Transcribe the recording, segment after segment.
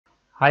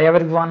Hi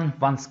everyone,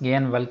 once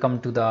again welcome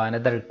to the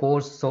another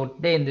course. So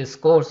today in this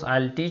course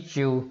I'll teach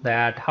you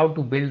that how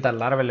to build the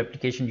Laravel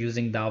application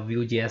using the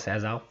Vue.js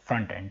as a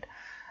front end.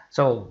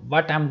 So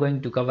what I'm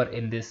going to cover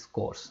in this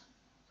course.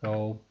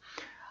 So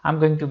I'm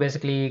going to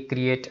basically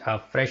create a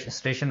fresh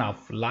installation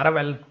of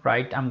Laravel,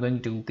 right? I'm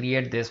going to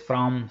create this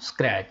from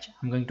scratch.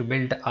 I'm going to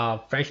build a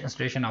fresh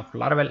installation of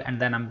Laravel and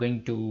then I'm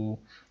going to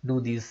do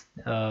these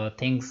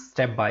things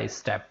step by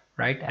step,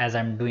 right? As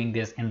I'm doing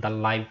this in the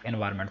live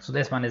environment. So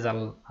this one is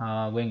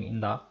going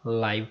in the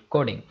live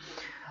coding.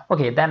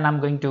 Okay, then I'm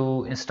going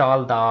to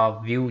install the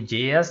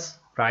Vue.js,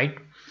 right?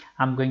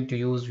 I'm going to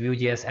use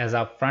Vue.js as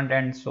a front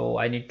end, so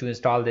I need to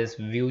install this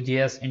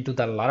Vue.js into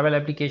the Laravel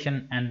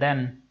application, and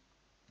then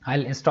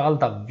I'll install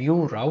the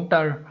Vue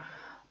router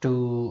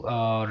to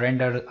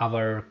render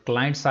our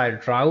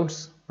client-side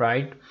routes,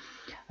 right?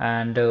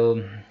 And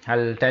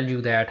I'll tell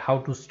you that how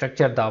to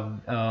structure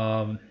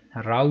the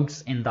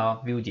routes in the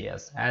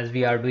Vue.js. As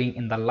we are doing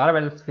in the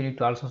Laravel, we need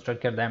to also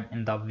structure them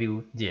in the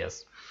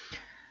Vue.js.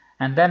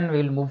 And then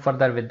we'll move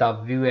further with the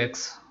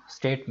Vuex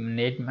state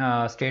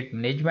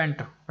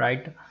management,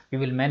 right? We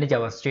will manage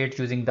our state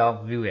using the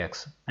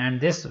Vuex, and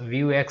this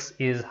Vuex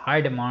is high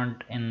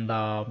demand in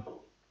the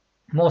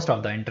most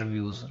of the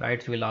interviews,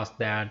 right? So we'll ask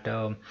that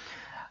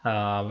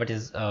what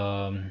is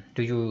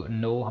do you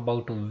know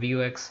about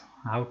Vuex,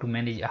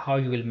 how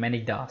you will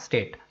manage the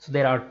state. So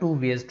there are two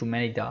ways to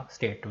manage the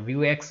state,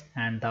 Vuex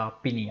and the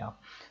Pinia.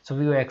 So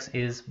Vuex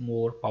is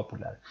more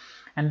popular.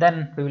 And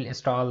then we will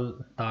install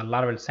the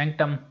Laravel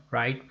Sanctum,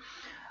 right,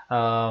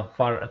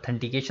 for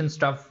authentication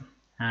stuff.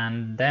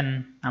 And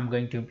then I'm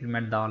going to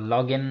implement the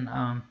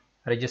login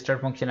register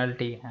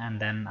functionality,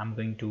 and then I'm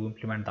going to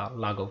implement the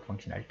logout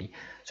functionality.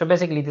 So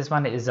basically this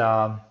one is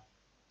a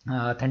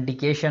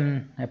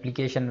authentication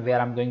application where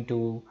I'm going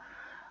to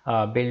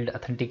build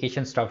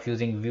authentication stuff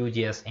using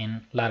Vue.js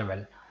in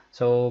Laravel.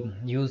 So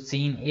you've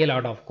seen a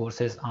lot of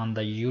courses on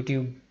the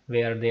YouTube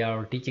where they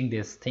are teaching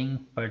this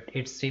thing, but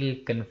it's still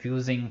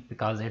confusing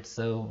because it's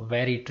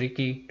very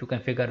tricky to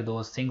configure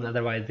those things,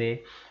 otherwise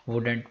they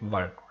wouldn't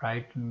work,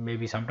 right?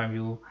 Maybe sometime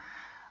you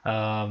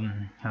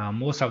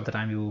most of the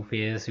time you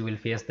will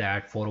face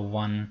that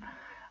 401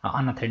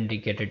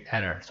 unauthenticated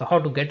error. So how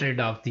to get rid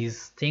of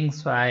these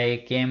things? So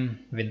I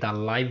came with the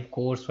live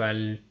course, so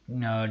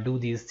I'll do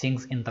these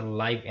things in the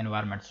live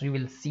environment. So you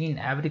will see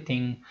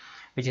everything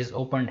which is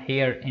opened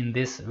here in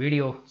this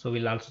video. So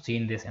we'll also see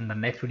in this in the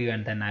next video,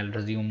 and then I'll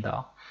resume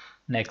the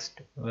next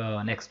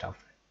stuff.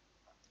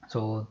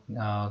 So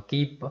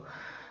keep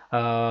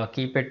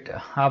it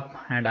up,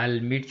 and I'll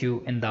meet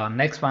you in the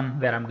next one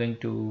where I'm going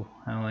to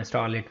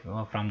install it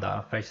from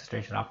the fresh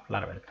installation of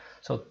Laravel.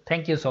 So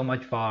thank you so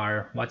much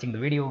for watching the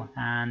video,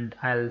 and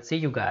I'll see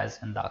you guys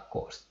in the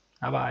course.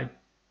 Bye bye.